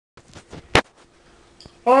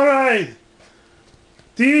Alright,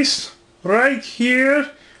 this right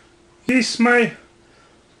here is my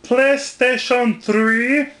PlayStation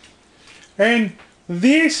 3 and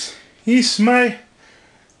this is my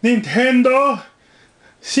Nintendo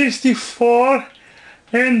 64,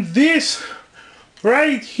 and this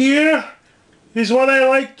right here is what I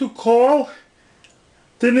like to call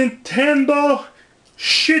the Nintendo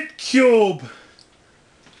Shit Cube.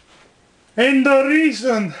 And the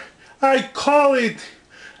reason I call it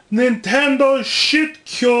Nintendo Shit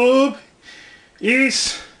Cube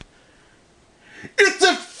is it's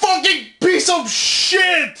a fucking piece of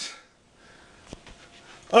shit!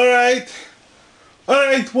 Alright,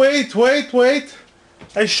 wait.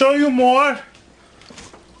 I show you more.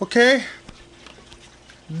 Okay?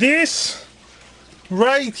 This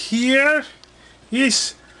right here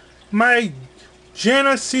is my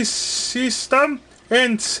Genesis system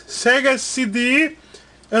and Sega CD,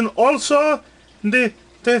 and also the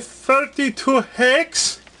 32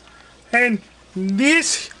 hex, and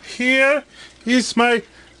this here is my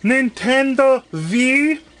Nintendo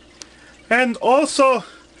V, and also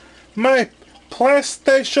my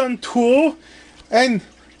PlayStation 2, and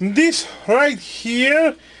this right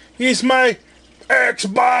here is my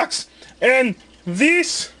Xbox, and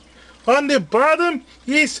this on the bottom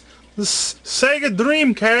is the Sega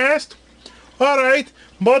Dreamcast. Alright,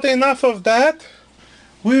 but enough of that.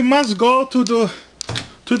 We must go to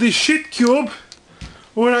the shit cube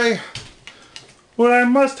where I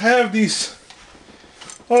must have this.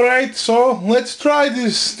 Alright, so let's try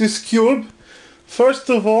this cube. First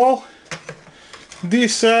of all,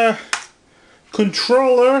 this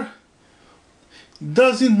controller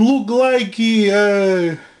doesn't look like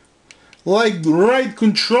the right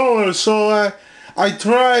controller, so I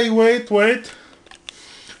try. Wait.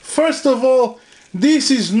 First of all,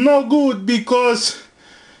 this is no good because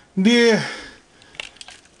it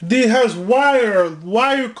has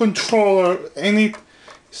wire controller and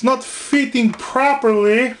it's not fitting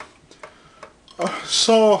properly.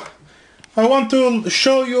 So I want to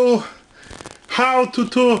show you how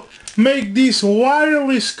to make this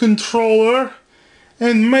wireless controller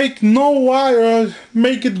and make no wire,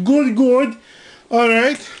 make it good.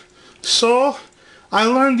 Alright, so I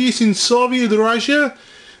learned this in Soviet Russia.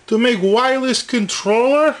 To make wireless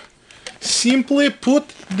controller, simply put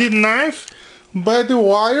the knife by the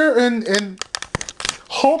wire and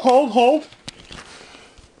hold.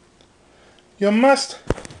 You must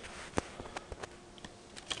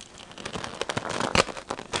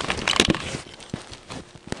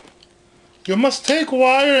take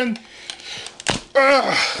wire and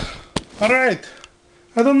alright,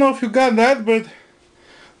 I don't know if you got that, but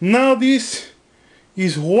now this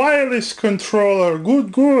is wireless controller.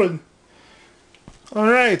 Good.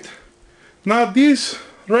 Alright, now this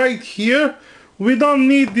right here, we don't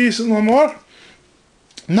need this no more.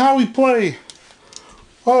 Now we play.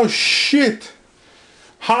 Oh shit,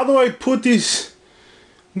 how do I put this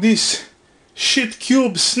shit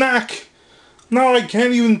cube snack? Now I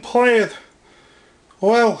can't even play it.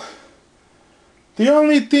 Well, the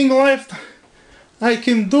only thing left I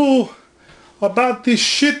can do about this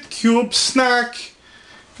shit cube snack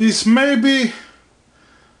is maybe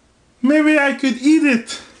I could eat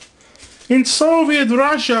it. In Soviet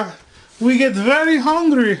Russia, we get very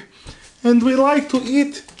hungry and we like to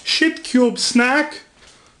eat shit cube snack.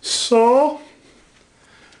 So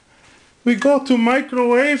we go to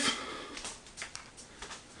microwave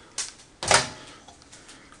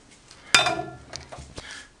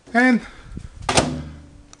and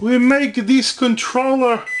we make this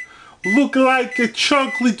controller look like a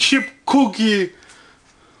chocolate chip cookie.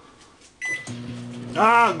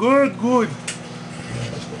 Ah, good.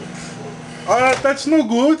 That's no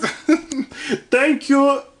good. Thank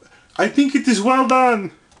you. I think it is well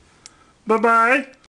done. Bye-bye.